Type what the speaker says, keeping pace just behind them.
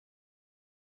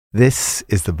This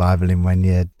is the Bible in 1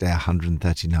 year, day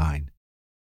 139.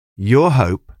 Your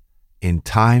hope in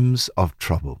times of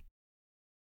trouble.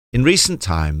 In recent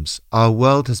times, our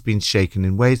world has been shaken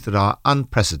in ways that are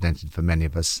unprecedented for many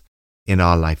of us in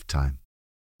our lifetime.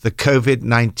 The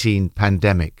COVID-19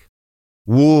 pandemic,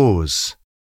 wars,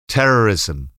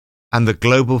 terrorism, and the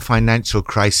global financial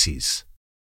crises.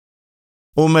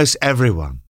 Almost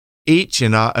everyone, each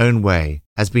in our own way,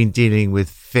 has been dealing with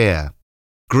fear,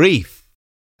 grief,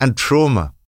 and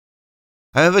trauma.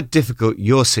 However difficult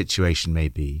your situation may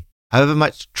be, however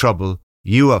much trouble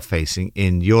you are facing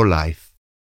in your life,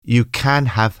 you can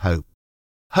have hope.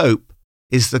 Hope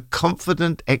is the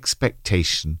confident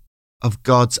expectation of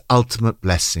God's ultimate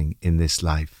blessing in this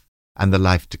life and the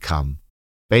life to come,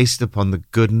 based upon the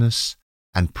goodness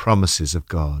and promises of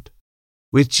God.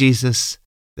 With Jesus,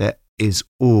 there is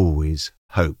always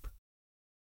hope.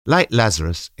 Like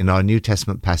Lazarus in our New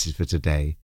Testament passage for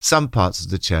today, some parts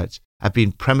of the church have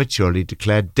been prematurely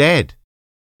declared dead.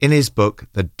 In his book,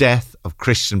 The Death of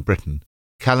Christian Britain,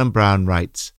 Callum Brown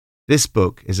writes, "This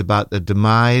book is about the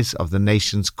demise of the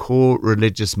nation's core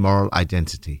religious moral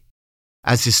identity.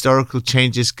 As historical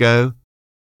changes go,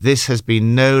 this has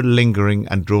been no lingering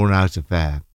and drawn-out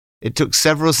affair. It took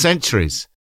several centuries,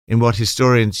 in what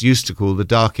historians used to call the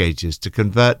Dark Ages, to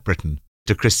convert Britain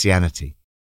to Christianity.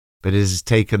 But it has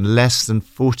taken less than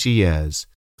 40 years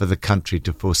for the country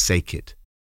to forsake it."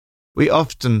 We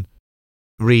often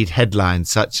read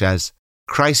headlines such as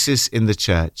 "Crisis in the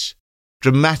Church,"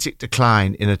 "Dramatic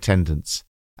decline in attendance,"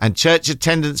 and "Church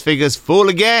attendance figures fall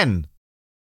again."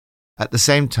 At the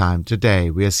same time,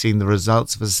 today we are seeing the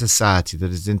results of a society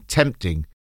that is attempting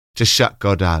to shut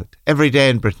God out. Every day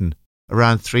in Britain,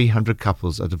 around 300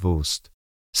 couples are divorced.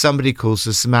 Somebody calls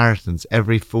the Samaritans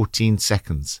every 14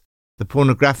 seconds. The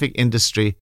pornographic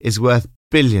industry is worth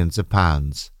billions of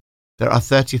pounds. There are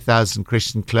 30,000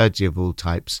 Christian clergy of all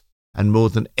types and more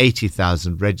than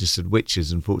 80,000 registered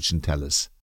witches and fortune tellers.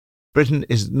 Britain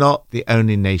is not the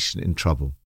only nation in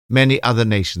trouble. Many other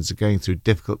nations are going through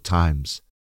difficult times.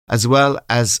 As well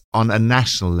as on a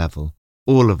national level,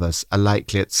 all of us are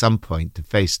likely at some point to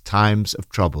face times of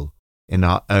trouble in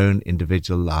our own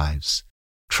individual lives.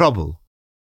 Trouble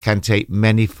can take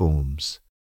many forms.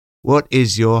 What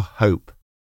is your hope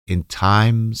in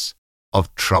times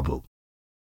of trouble?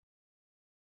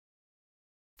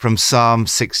 From Psalm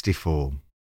 64.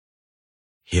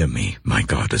 Hear me, my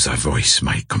God, as I voice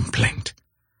my complaint.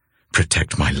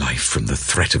 Protect my life from the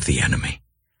threat of the enemy.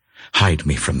 Hide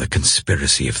me from the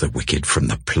conspiracy of the wicked, from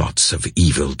the plots of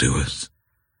evildoers.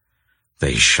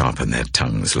 They sharpen their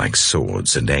tongues like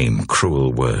swords and aim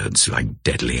cruel words like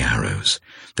deadly arrows.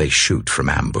 They shoot from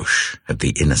ambush at the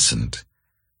innocent.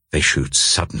 They shoot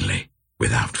suddenly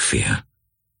without fear.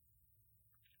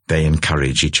 They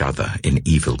encourage each other in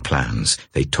evil plans.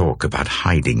 They talk about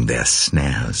hiding their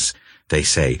snares. They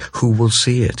say, "Who will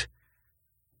see it?"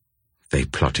 They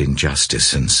plot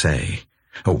injustice and say,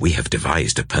 "Oh, we have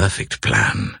devised a perfect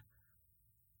plan."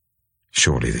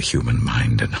 Surely the human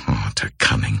mind and heart are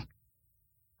cunning.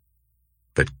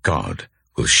 But God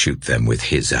will shoot them with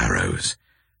his arrows.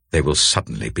 They will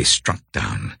suddenly be struck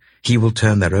down. He will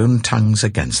turn their own tongues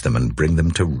against them and bring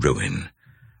them to ruin.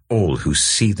 All who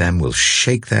see them will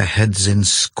shake their heads in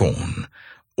scorn.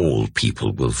 All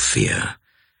people will fear.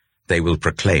 They will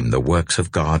proclaim the works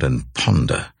of God and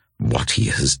ponder what he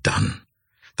has done.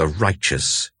 The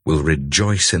righteous will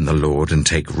rejoice in the Lord and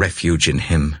take refuge in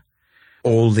him.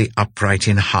 All the upright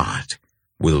in heart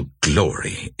will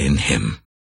glory in him.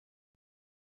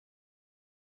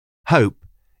 Hope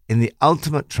in the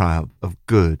ultimate triumph of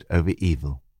good over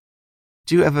evil.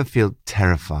 Do you ever feel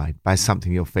terrified by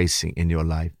something you're facing in your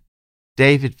life?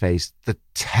 David faced the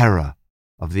terror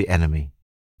of the enemy.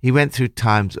 He went through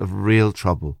times of real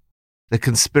trouble. The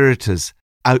conspirators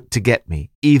out to get me,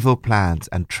 evil plans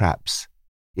and traps.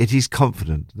 Yet he's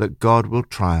confident that God will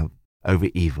triumph over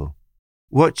evil.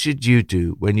 What should you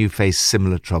do when you face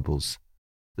similar troubles?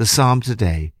 The psalm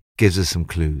today gives us some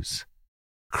clues.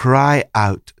 Cry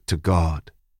out to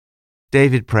God.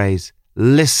 David prays,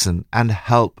 "Listen and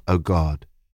help, O God."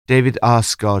 David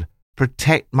asks God,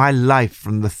 "Protect my life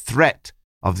from the threat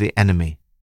of the enemy."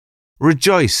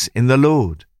 Rejoice in the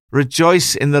Lord.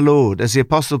 Rejoice in the Lord. As the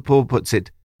Apostle Paul puts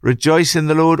it, rejoice in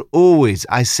the Lord always.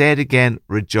 I say it again,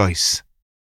 rejoice.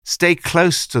 Stay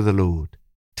close to the Lord.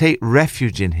 Take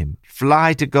refuge in him.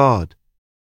 Fly to God.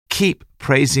 Keep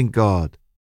praising God.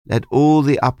 Let all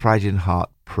the upright in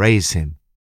heart praise him.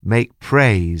 Make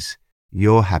praise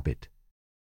your habit.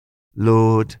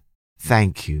 Lord,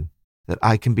 thank you that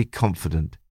I can be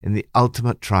confident in the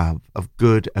ultimate triumph of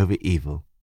good over evil,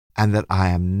 and that I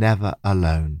am never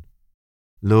alone.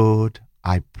 Lord,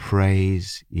 I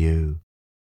praise you.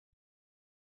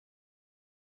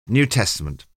 New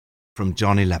Testament from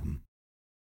John 11.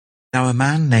 Now a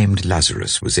man named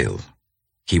Lazarus was ill.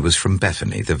 He was from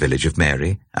Bethany, the village of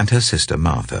Mary, and her sister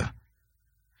Martha.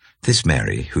 This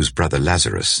Mary, whose brother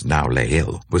Lazarus now lay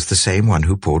ill, was the same one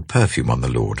who poured perfume on the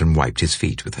Lord and wiped his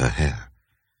feet with her hair.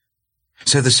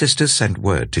 So the sisters sent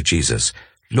word to Jesus,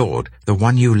 "Lord, the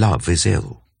one you love is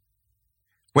ill."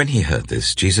 When he heard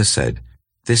this, Jesus said,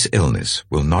 "This illness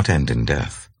will not end in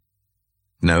death.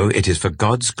 No, it is for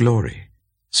God's glory,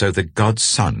 so that God's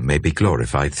Son may be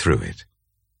glorified through it."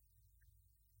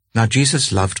 Now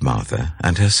Jesus loved Martha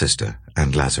and her sister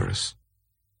and Lazarus.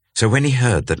 So when he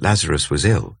heard that Lazarus was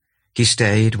ill, he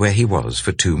stayed where he was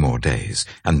for 2 more days,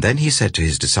 and then he said to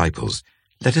his disciples,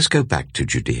 "Let us go back to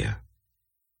Judea."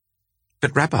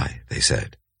 "But Rabbi," they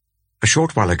said, "a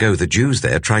short while ago the Jews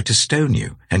there tried to stone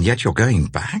you, and yet you're going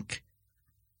back?"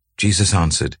 Jesus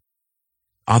answered,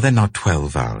 "Are there not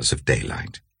 12 hours of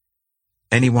daylight?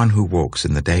 Anyone who walks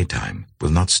in the daytime will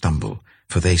not stumble,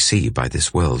 for they see by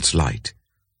this world's light.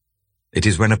 It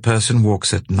is when a person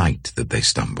walks at night that they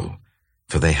stumble,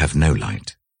 for they have no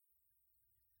light."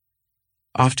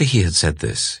 After he had said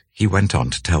this, he went on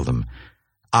to tell them,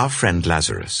 "Our friend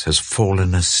Lazarus has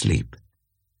fallen asleep,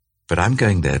 but I'm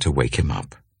going there to wake him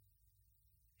up."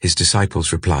 His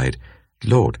disciples replied,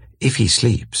 "Lord, if he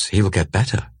sleeps, he will get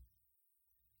better."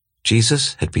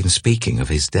 Jesus had been speaking of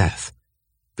his death,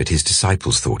 but his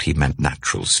disciples thought he meant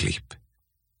natural sleep.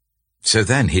 So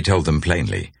then he told them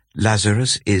plainly,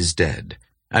 "Lazarus is dead,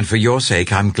 and for your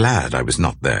sake I'm glad I was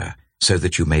not there, so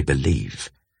that you may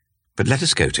believe. But let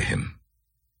us go to him."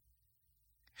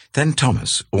 Then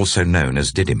Thomas, also known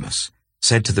as Didymus,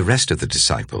 said to the rest of the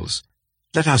disciples,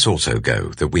 "Let us also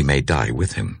go, that we may die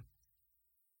with him."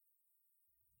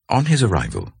 On his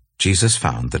arrival, Jesus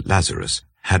found that Lazarus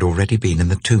had already been in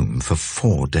the tomb for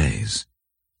 4 days.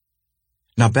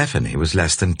 Now Bethany was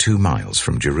less than 2 miles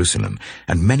from Jerusalem,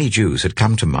 and many Jews had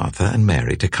come to Martha and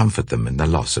Mary to comfort them in the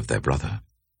loss of their brother.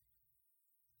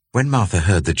 When Martha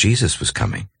heard that Jesus was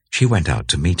coming, she went out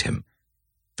to meet him,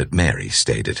 but Mary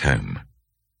stayed at home.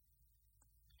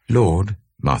 "Lord,"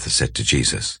 Martha said to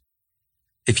Jesus,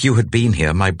 "if you had been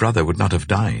here, my brother would not have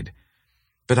died.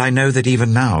 But I know that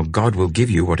even now God will give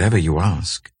you whatever you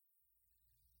ask."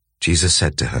 Jesus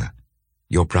said to her,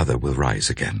 "Your brother will rise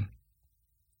again."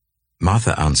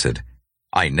 Martha answered,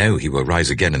 "I know he will rise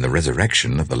again in the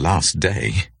resurrection of the last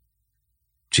day."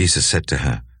 Jesus said to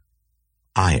her,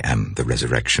 "I am the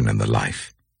resurrection and the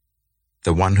life.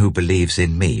 The one who believes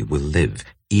in me will live,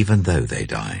 even though they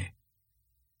die.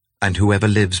 And whoever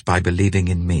lives by believing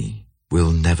in me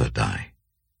will never die.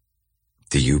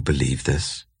 Do you believe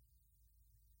this?"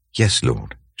 "Yes,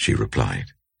 Lord," she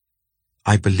replied.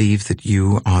 "I believe that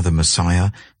you are the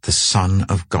Messiah, the Son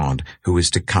of God, who is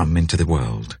to come into the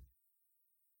world."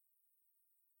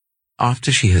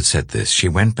 After she had said this, she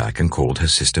went back and called her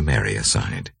sister Mary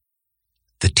aside.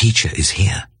 "The teacher is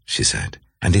here," she said,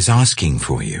 "and is asking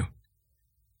for you."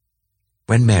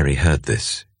 When Mary heard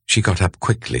this, she got up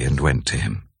quickly and went to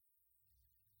him.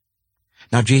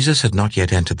 Now Jesus had not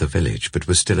yet entered the village, but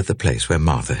was still at the place where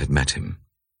Martha had met him.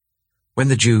 When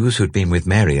the Jews who had been with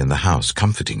Mary in the house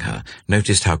comforting her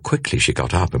noticed how quickly she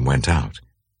got up and went out,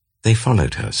 they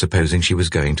followed her, supposing she was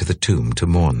going to the tomb to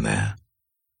mourn there.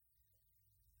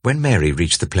 When Mary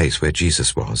reached the place where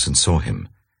Jesus was and saw him,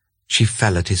 she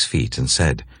fell at his feet and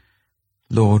said,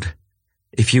 "Lord,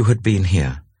 if you had been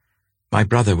here, my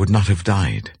brother would not have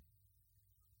died."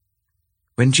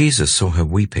 When Jesus saw her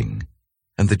weeping,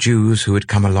 and the Jews who had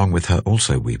come along with her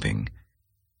also weeping,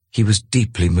 he was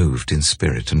deeply moved in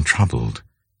spirit and troubled.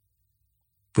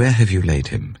 "Where have you laid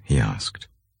him?" he asked.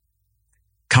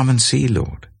 "Come and see,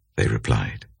 Lord," they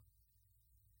replied.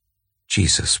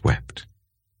 Jesus wept.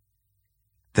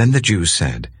 Then the Jews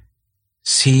said,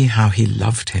 "See how he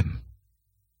loved him."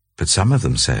 But some of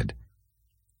them said,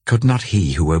 "Could not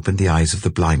he who opened the eyes of the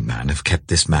blind man have kept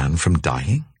this man from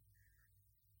dying?"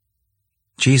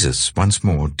 Jesus, once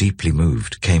more deeply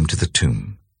moved, came to the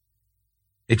tomb.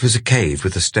 It was a cave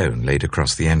with a stone laid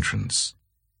across the entrance.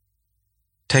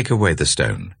 "Take away the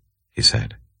stone," he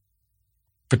said.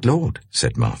 "But Lord,"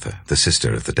 said Martha, the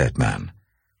sister of the dead man,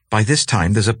 "by this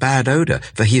time there's a bad odor,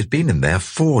 for he has been in there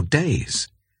 4 days."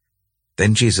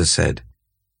 Then Jesus said,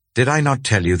 "Did I not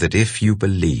tell you that if you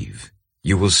believe,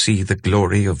 you will see the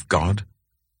glory of God?"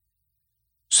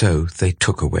 So they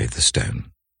took away the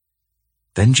stone.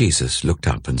 Then Jesus looked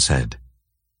up and said,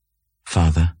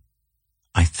 "Father,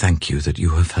 I thank you that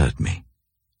you have heard me.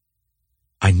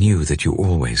 I knew that you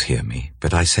always hear me,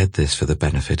 but I said this for the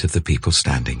benefit of the people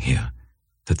standing here,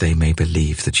 that they may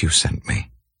believe that you sent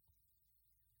me."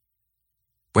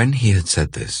 When he had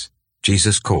said this,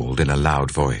 Jesus called in a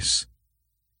loud voice,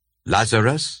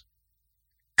 "Lazarus,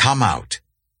 come out."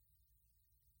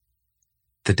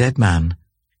 The dead man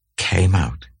came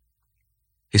out,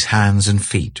 his hands and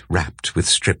feet wrapped with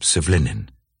strips of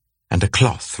linen, and a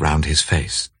cloth round his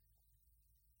face.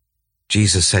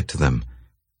 Jesus said to them,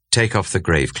 "Take off the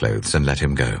grave clothes and let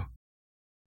him go."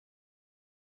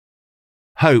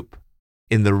 Hope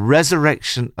in the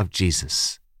resurrection of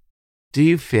Jesus. Do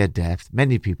you fear death?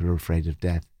 Many people are afraid of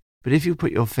death. But if you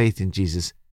put your faith in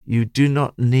Jesus, you do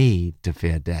not need to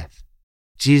fear death.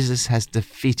 Jesus has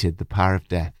defeated the power of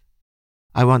death.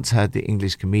 I once heard the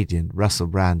English comedian Russell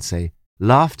Brand say,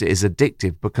 "Laughter is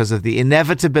addictive because of the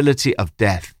inevitability of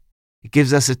death. It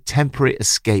gives us a temporary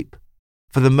escape.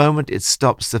 For the moment, it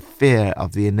stops the fear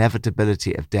of the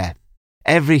inevitability of death.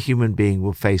 Every human being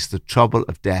will face the trouble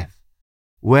of death.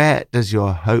 Where does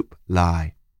your hope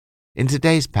lie?" In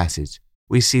today's passage,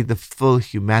 we see the full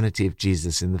humanity of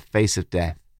Jesus in the face of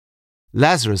death.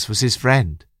 Lazarus was his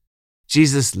friend.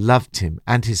 Jesus loved him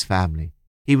and his family.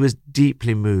 He was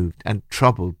deeply moved and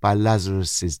troubled by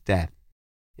Lazarus' death.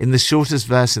 In the shortest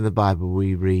verse in the Bible,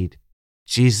 we read,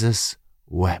 Jesus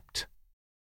wept.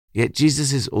 Yet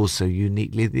Jesus is also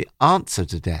uniquely the answer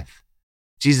to death.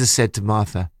 Jesus said to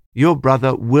Martha, "Your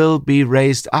brother will be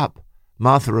raised up."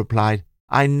 Martha replied,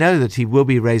 "I know that he will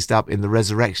be raised up in the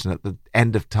resurrection at the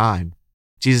end of time."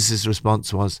 Jesus'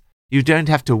 response was, "You don't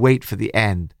have to wait for the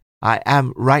end. I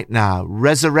am right now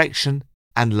resurrection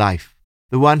and life.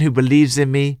 The one who believes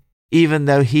in me, even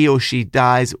though he or she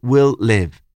dies, will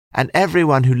live. And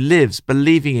everyone who lives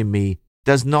believing in me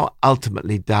does not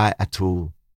ultimately die at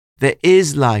all. There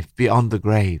is life beyond the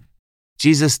grave.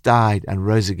 Jesus died and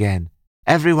rose again.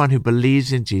 Everyone who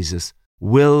believes in Jesus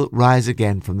will rise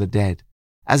again from the dead.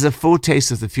 As a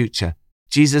foretaste of the future,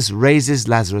 Jesus raises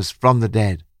Lazarus from the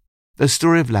dead. The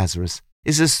story of Lazarus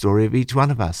is the story of each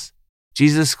one of us.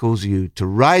 Jesus calls you to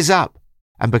rise up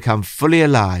and become fully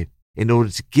alive in order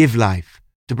to give life,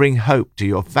 to bring hope to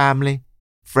your family,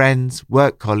 friends,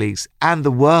 work colleagues, and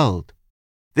the world.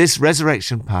 This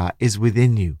resurrection power is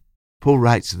within you. Paul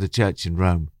writes to the church in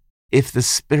Rome, "If the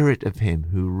spirit of him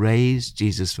who raised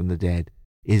Jesus from the dead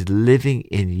is living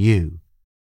in you,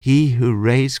 he who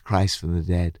raised Christ from the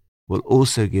dead will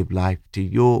also give life to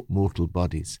your mortal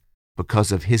bodies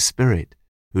because of his Spirit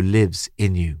who lives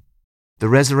in you." The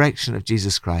resurrection of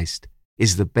Jesus Christ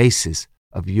is the basis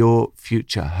of your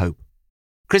future hope.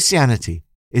 Christianity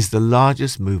is the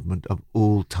largest movement of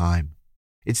all time.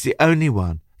 It's the only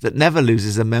one that never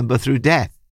loses a member through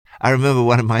death. I remember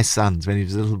one of my sons, when he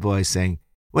was a little boy, saying,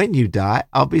 "When you die,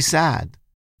 I'll be sad.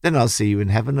 Then I'll see you in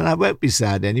heaven and I won't be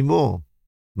sad anymore."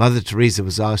 Mother Teresa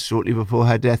was asked shortly before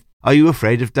her death, "Are you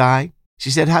afraid of dying?"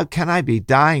 She said, "How can I be?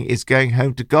 Dying is going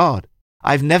home to God.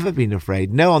 I've never been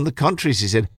afraid. No, on the contrary," she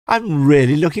said, "I'm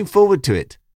really looking forward to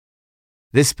it."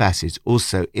 This passage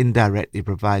also indirectly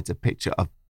provides a picture of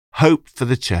hope for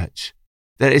the church.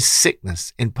 There is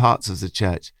sickness in parts of the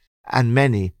church, and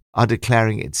many are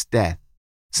declaring its death.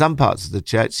 Some parts of the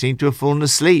church seem to have fallen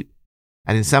asleep,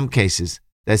 and in some cases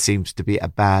there seems to be a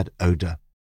bad odor.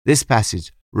 This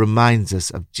passage reminds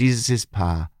us of Jesus'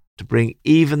 power to bring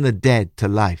even the dead to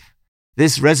life.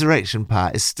 This resurrection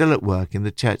power is still at work in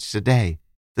the church today.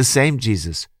 The same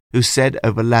Jesus who said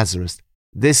over Lazarus,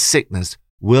 "This sickness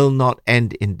will not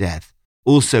end in death,"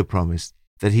 also promised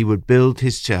that he would build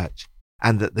his church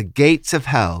and that the gates of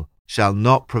hell shall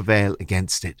not prevail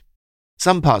against it.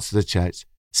 Some parts of the church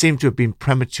seem to have been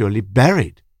prematurely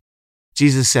buried.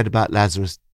 Jesus said about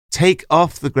Lazarus, "Take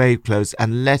off the grave clothes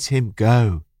and let him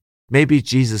go." Maybe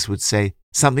Jesus would say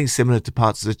something similar to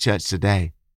parts of the church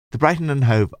today. The Brighton and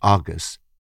Hove Argus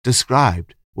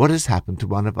described what has happened to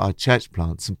one of our church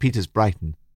plants, St. Peter's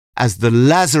Brighton, as the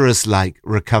Lazarus-like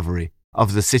recovery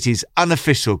of the city's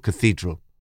unofficial cathedral.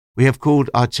 We have called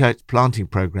our church planting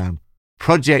program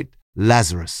Project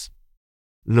Lazarus.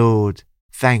 Lord,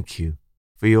 thank you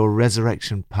for your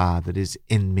resurrection power that is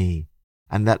in me,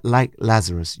 and that like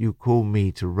Lazarus you call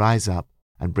me to rise up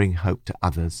and bring hope to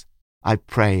others. I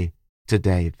pray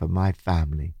today for my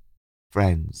family,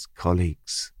 friends,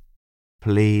 colleagues.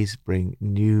 Please bring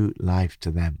new life to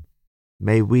them.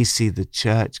 May we see the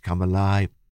church come alive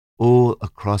all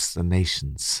across the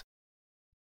nations.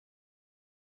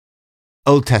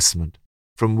 Old Testament,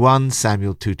 from 1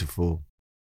 Samuel 2-4.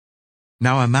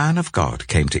 Now a man of God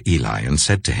came to Eli and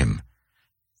said to him,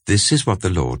 "This is what the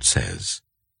Lord says.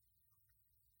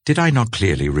 Did I not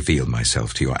clearly reveal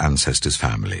myself to your ancestors'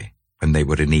 family when they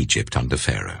were in Egypt under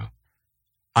Pharaoh?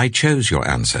 I chose your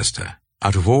ancestor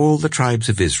out of all the tribes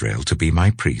of Israel to be my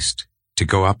priest, to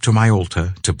go up to my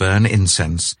altar, to burn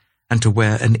incense, and to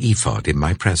wear an ephod in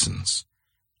my presence.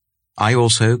 I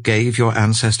also gave your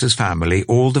ancestors' family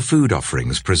all the food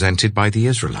offerings presented by the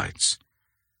Israelites.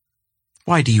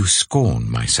 Why do you scorn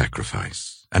my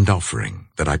sacrifice and offering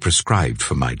that I prescribed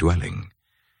for my dwelling?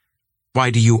 Why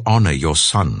do you honor your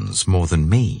sons more than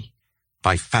me,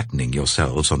 by fattening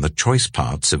yourselves on the choice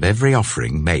parts of every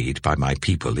offering made by my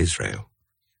people Israel?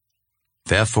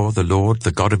 Therefore the Lord,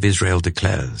 the God of Israel,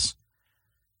 declares,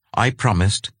 I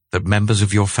promised that members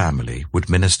of your family would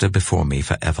minister before me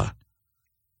forever.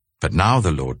 But now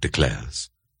the Lord declares,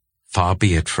 far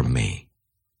be it from me.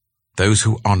 Those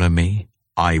who honor me,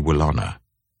 I will honor,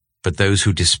 but those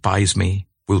who despise me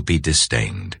will be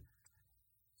disdained.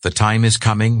 The time is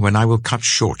coming when I will cut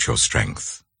short your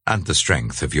strength and the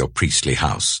strength of your priestly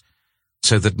house,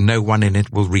 so that no one in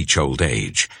it will reach old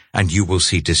age, and you will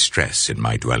see distress in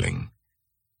my dwelling.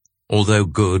 Although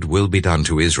good will be done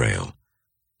to Israel,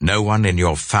 no one in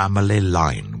your family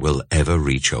line will ever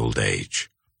reach old age.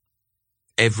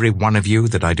 Every one of you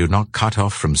that I do not cut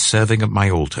off from serving at my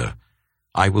altar,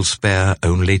 I will spare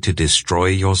only to destroy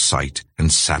your sight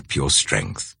and sap your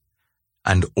strength,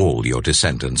 and all your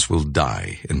descendants will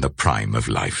die in the prime of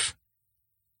life.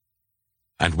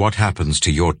 And what happens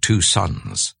to your 2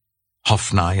 sons,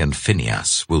 Hophni and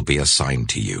Phinehas, will be assigned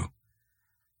to you.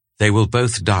 They will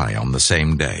both die on the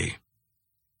same day.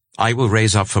 I will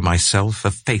raise up for myself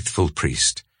a faithful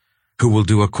priest, who will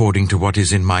do according to what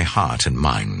is in my heart and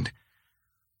mind.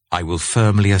 I will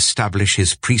firmly establish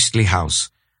his priestly house,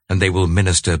 and they will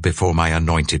minister before my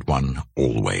anointed one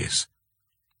always.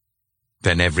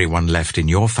 Then everyone left in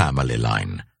your family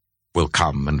line will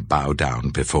come and bow down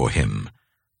before him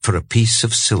for a piece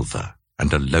of silver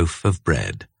and a loaf of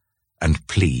bread, and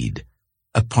plead,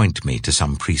 appoint me to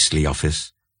some priestly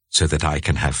office so that I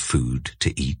can have food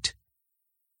to eat.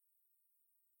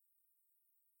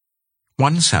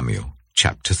 1 Samuel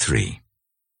chapter 3.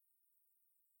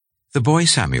 The boy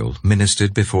Samuel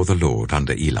ministered before the Lord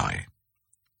under Eli.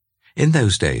 In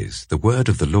those days the word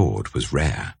of the Lord was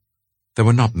rare. There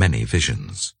were not many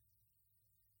visions.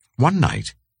 One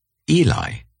night,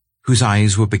 Eli, whose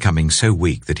eyes were becoming so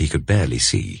weak that he could barely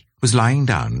see, was lying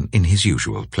down in his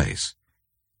usual place.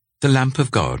 The lamp of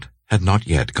God had not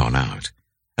yet gone out,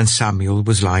 and Samuel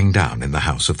was lying down in the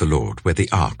house of the Lord where the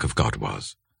ark of God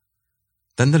was.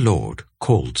 Then the Lord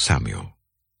called Samuel.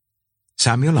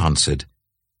 Samuel answered,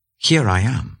 Here I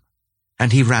am.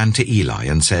 And he ran to Eli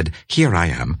and said, Here I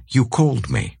am, you called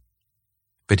me.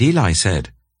 But Eli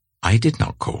said, I did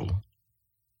not call.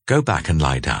 Go back and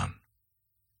lie down.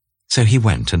 So he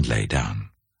went and lay down.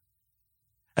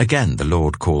 Again the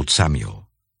Lord called Samuel.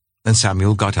 And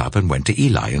Samuel got up and went to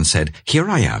Eli and said, Here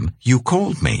I am, you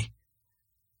called me.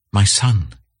 My son,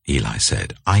 Eli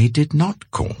said, I did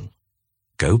not call.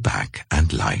 Go back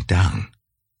and lie down.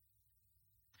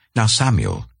 Now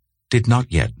Samuel did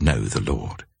not yet know the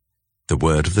Lord. The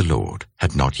word of the Lord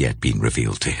had not yet been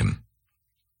revealed to him.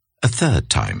 A third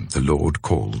time the Lord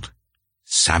called,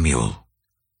 Samuel.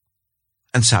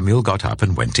 And Samuel got up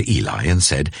and went to Eli and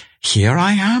said, Here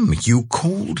I am, you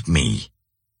called me.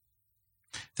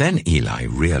 Then Eli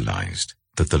realized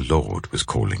that the Lord was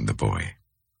calling the boy.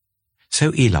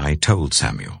 So Eli told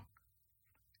Samuel,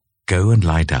 Go and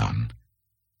lie down,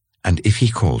 and if he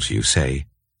calls you, say,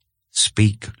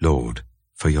 Speak, Lord,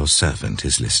 for your servant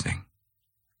is listening.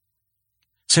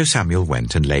 So Samuel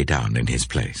went and lay down in his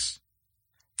place.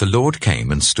 The Lord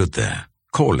came and stood there,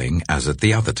 calling as at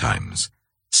the other times,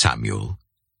 Samuel,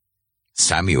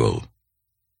 Samuel.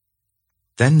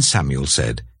 Then Samuel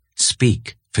said,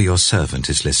 Speak, for your servant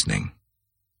is listening.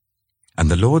 And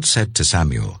the Lord said to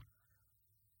Samuel,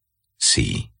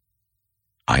 See,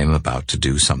 I am about to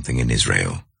do something in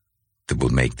Israel that will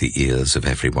make the ears of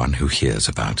everyone who hears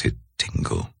about it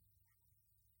tingle.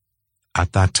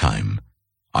 At that time,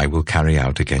 I will carry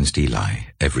out against Eli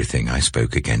everything I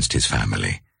spoke against his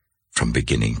family, from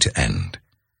beginning to end.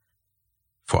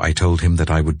 For I told him that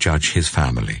I would judge his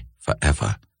family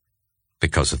forever,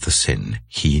 because of the sin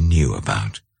he knew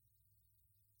about.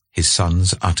 His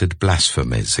sons uttered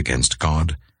blasphemies against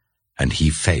God, and he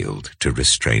failed to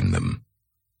restrain them.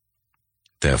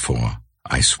 Therefore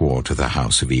I swore to the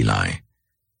house of Eli,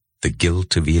 the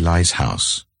guilt of Eli's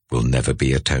house will never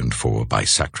be atoned for by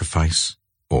sacrifice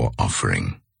or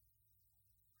offering.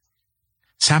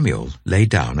 Samuel lay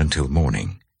down until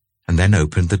morning, and then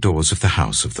opened the doors of the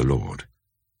house of the Lord.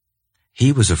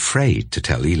 He was afraid to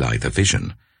tell Eli the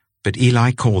vision, but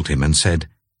Eli called him and said,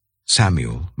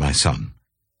 Samuel, my son.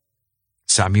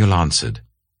 Samuel answered,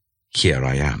 Here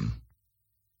I am.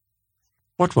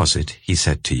 What was it he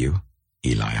said to you?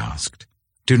 Eli asked.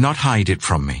 Do not hide it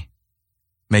from me.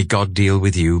 May God deal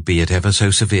with you, be it ever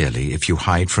so severely, if you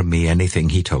hide from me anything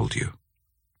he told you.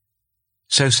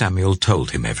 So Samuel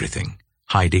told him everything,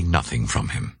 hiding nothing from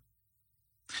him.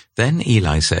 Then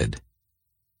Eli said,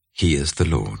 "He is the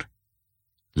Lord.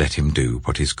 Let him do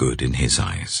what is good in his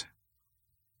eyes."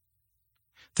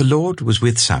 The Lord was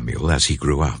with Samuel as he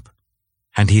grew up,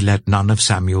 and he let none of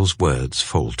Samuel's words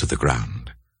fall to the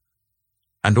ground.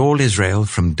 And all Israel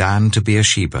from Dan to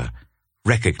Beersheba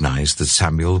recognized that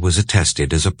Samuel was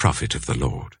attested as a prophet of the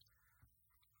Lord.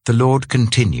 The Lord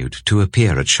continued to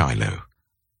appear at Shiloh,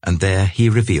 and there he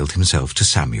revealed himself to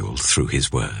Samuel through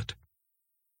his word.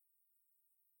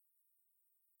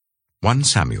 1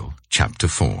 Samuel chapter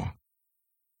 4.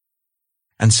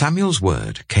 And Samuel's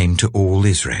word came to all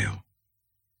Israel.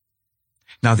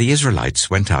 Now the Israelites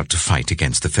went out to fight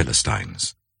against the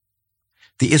Philistines.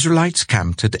 The Israelites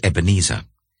camped at Ebenezer,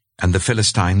 and the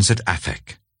Philistines at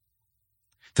Aphek.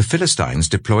 The Philistines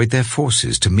deployed their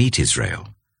forces to meet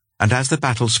Israel, and as the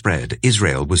battle spread,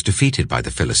 Israel was defeated by the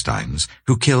Philistines,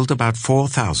 who killed about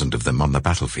 4,000 of them on the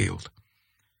battlefield.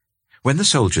 When the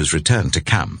soldiers returned to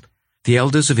camp, the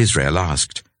elders of Israel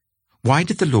asked, "Why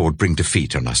did the Lord bring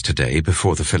defeat on us today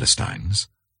before the Philistines?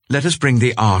 Let us bring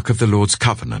the ark of the Lord's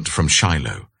covenant from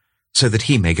Shiloh, so that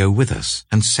he may go with us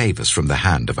and save us from the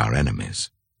hand of our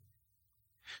enemies."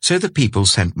 So the people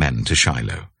sent men to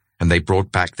Shiloh, and they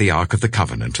brought back the ark of the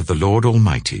covenant of the Lord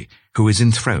Almighty, who is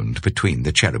enthroned between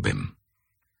the cherubim.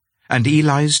 And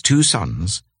Eli's 2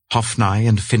 sons, Hophni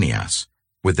and Phinehas,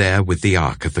 were there with the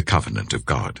ark of the covenant of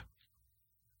God.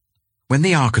 When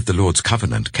the ark of the Lord's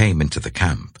covenant came into the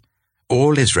camp,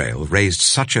 all Israel raised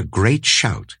such a great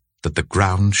shout that the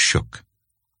ground shook.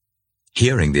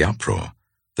 Hearing the uproar,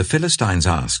 the Philistines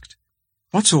asked,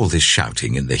 "What's all this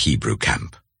shouting in the Hebrew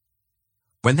camp?"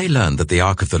 When they learned that the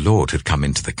ark of the Lord had come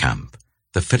into the camp,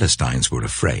 the Philistines were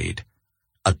afraid.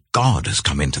 "A god has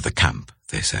come into the camp,"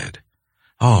 they said.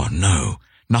 "Oh no,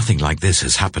 nothing like this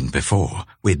has happened before.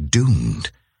 We're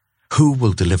doomed. Who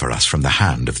will deliver us from the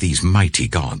hand of these mighty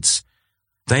gods?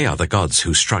 They are the gods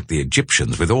who struck the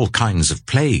Egyptians with all kinds of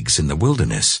plagues in the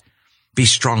wilderness. Be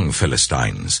strong,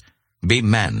 Philistines. Be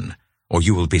men, or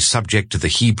you will be subject to the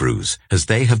Hebrews, as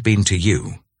they have been to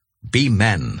you. Be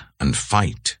men and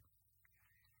fight."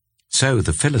 So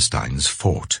the Philistines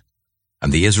fought,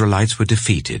 and the Israelites were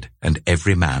defeated, and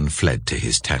every man fled to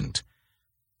his tent.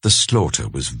 The slaughter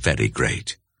was very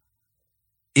great.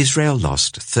 Israel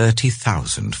lost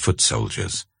 30,000 foot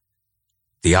soldiers.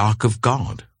 The ark of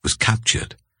God was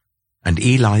captured, and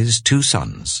Eli's 2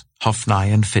 sons, Hophni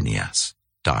and Phinehas,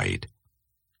 died.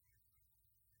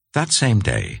 That same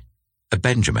day, a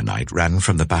Benjaminite ran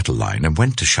from the battle line and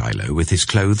went to Shiloh with his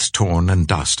clothes torn and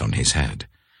dust on his head.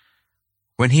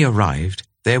 When he arrived,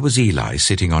 there was Eli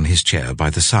sitting on his chair by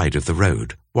the side of the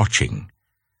road, watching,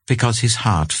 because his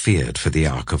heart feared for the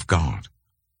ark of God.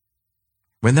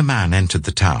 When the man entered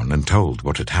the town and told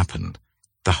what had happened,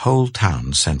 the whole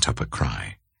town sent up a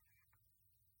cry.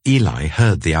 Eli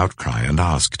heard the outcry and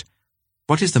asked,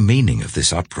 "What is the meaning of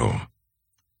this uproar?"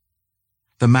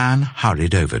 The man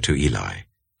hurried over to Eli,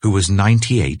 who was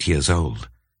 98 years old,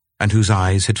 and whose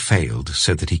eyes had failed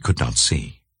so that he could not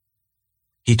see.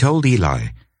 He told Eli,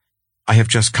 "I have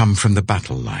just come from the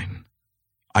battle line.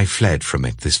 I fled from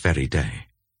it this very day."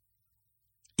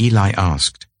 Eli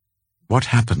asked, "What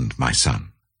happened, my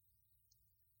son?"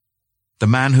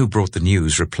 The man who brought the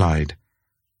news replied,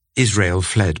 "Israel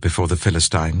fled before the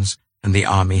Philistines, and the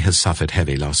army has suffered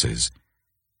heavy losses.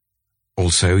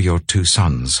 Also your 2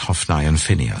 sons, Hophni and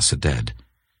Phinehas, are dead,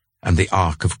 and the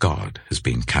ark of God has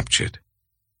been captured."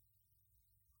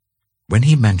 When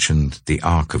he mentioned the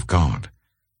ark of God,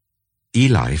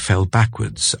 Eli fell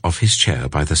backwards off his chair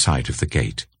by the side of the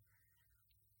gate.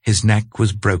 His neck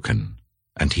was broken,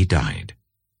 and he died,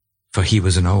 for he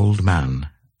was an old man,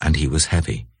 and he was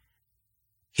heavy.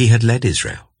 He had led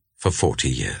Israel for 40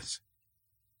 years.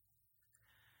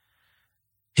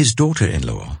 His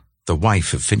daughter-in-law, the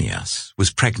wife of Phinehas,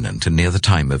 was pregnant and near the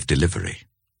time of delivery.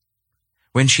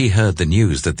 When she heard the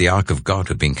news that the ark of God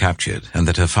had been captured and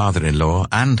that her father-in-law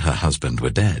and her husband were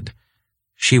dead,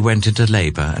 she went into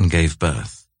labor and gave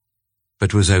birth,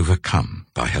 but was overcome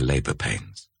by her labor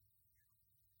pains.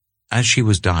 As she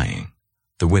was dying,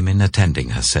 the women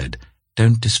attending her said,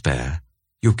 "Don't despair,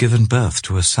 you've given birth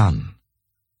to a son."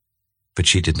 But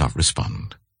she did not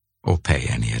respond or pay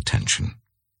any attention.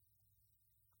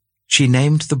 She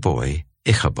named the boy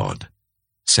Ichabod,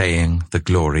 saying, "The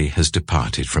glory has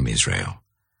departed from Israel,"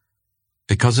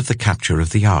 because of the capture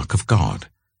of the ark of God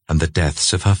and the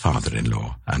deaths of her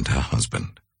father-in-law and her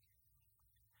husband.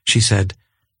 She said,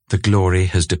 "The glory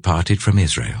has departed from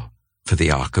Israel, for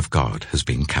the ark of God has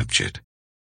been captured."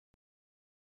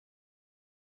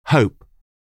 Hope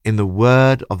in the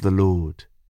word of the Lord.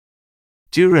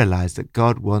 Do you realize that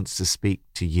God wants to speak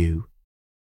to you?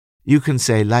 You can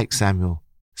say, like Samuel,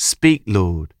 "Speak,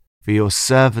 Lord, for your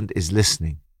servant is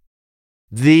listening."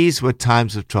 These were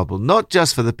times of trouble, not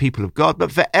just for the people of God,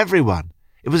 but for everyone.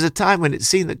 It was a time when it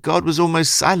seemed that God was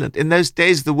almost silent. In those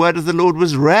days, the word of the Lord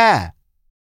was rare.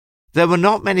 There were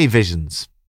not many visions.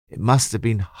 It must have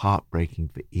been heartbreaking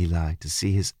for Eli to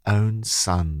see his own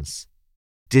sons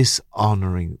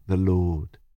dishonoring the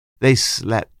Lord. They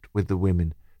slept with the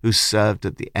women who served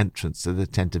at the entrance to the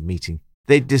tent of meeting.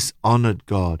 They dishonored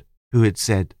God, who had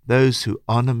said, "Those who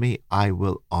honor me I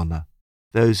will honor.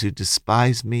 Those who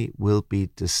despise me will be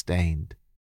disdained."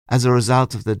 As a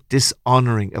result of the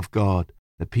dishonoring of God,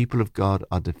 the people of God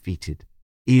are defeated.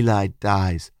 Eli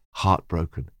dies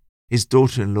heartbroken. His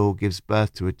daughter-in-law gives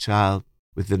birth to a child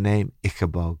with the name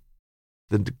Ichabod.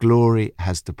 The glory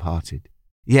has departed.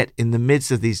 Yet in the midst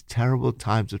of these terrible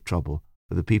times of trouble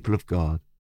for the people of God,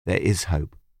 there is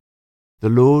hope. The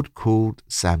Lord called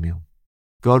Samuel.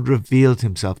 God revealed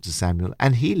himself to Samuel,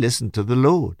 and he listened to the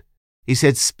Lord. He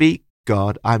said, "Speak,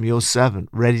 God, I'm your servant,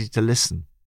 ready to listen."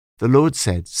 The Lord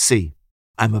said, "See,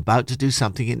 I'm about to do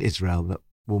something in Israel that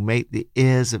will make the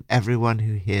ears of everyone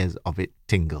who hears of it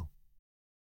tingle."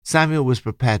 Samuel was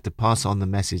prepared to pass on the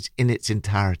message in its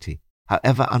entirety,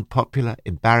 however unpopular,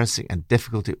 embarrassing, and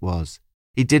difficult it was.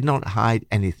 He did not hide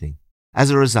anything. As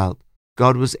a result,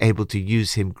 God was able to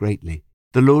use him greatly.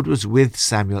 The Lord was with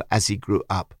Samuel as he grew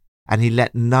up, and he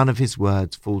let none of his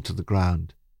words fall to the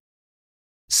ground.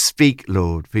 "Speak,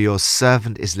 Lord, for your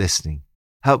servant is listening.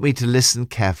 Help me to listen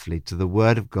carefully to the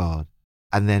word of God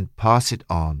and then pass it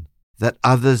on, that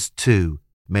others too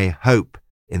may hope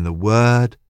in the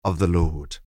word of the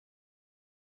Lord."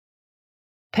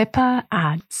 Pippa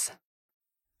adds,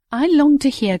 I long to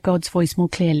hear God's voice more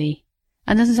clearly,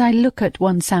 and as I look at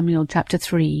 1 Samuel chapter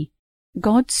 3,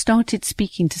 God started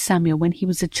speaking to Samuel when he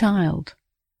was a child.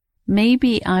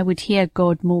 Maybe I would hear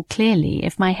God more clearly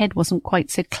if my head wasn't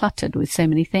quite so cluttered with so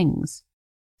many things.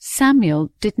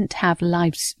 Samuel didn't have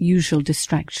life's usual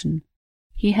distraction.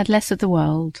 He had less of the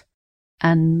world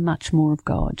and much more of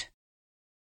God.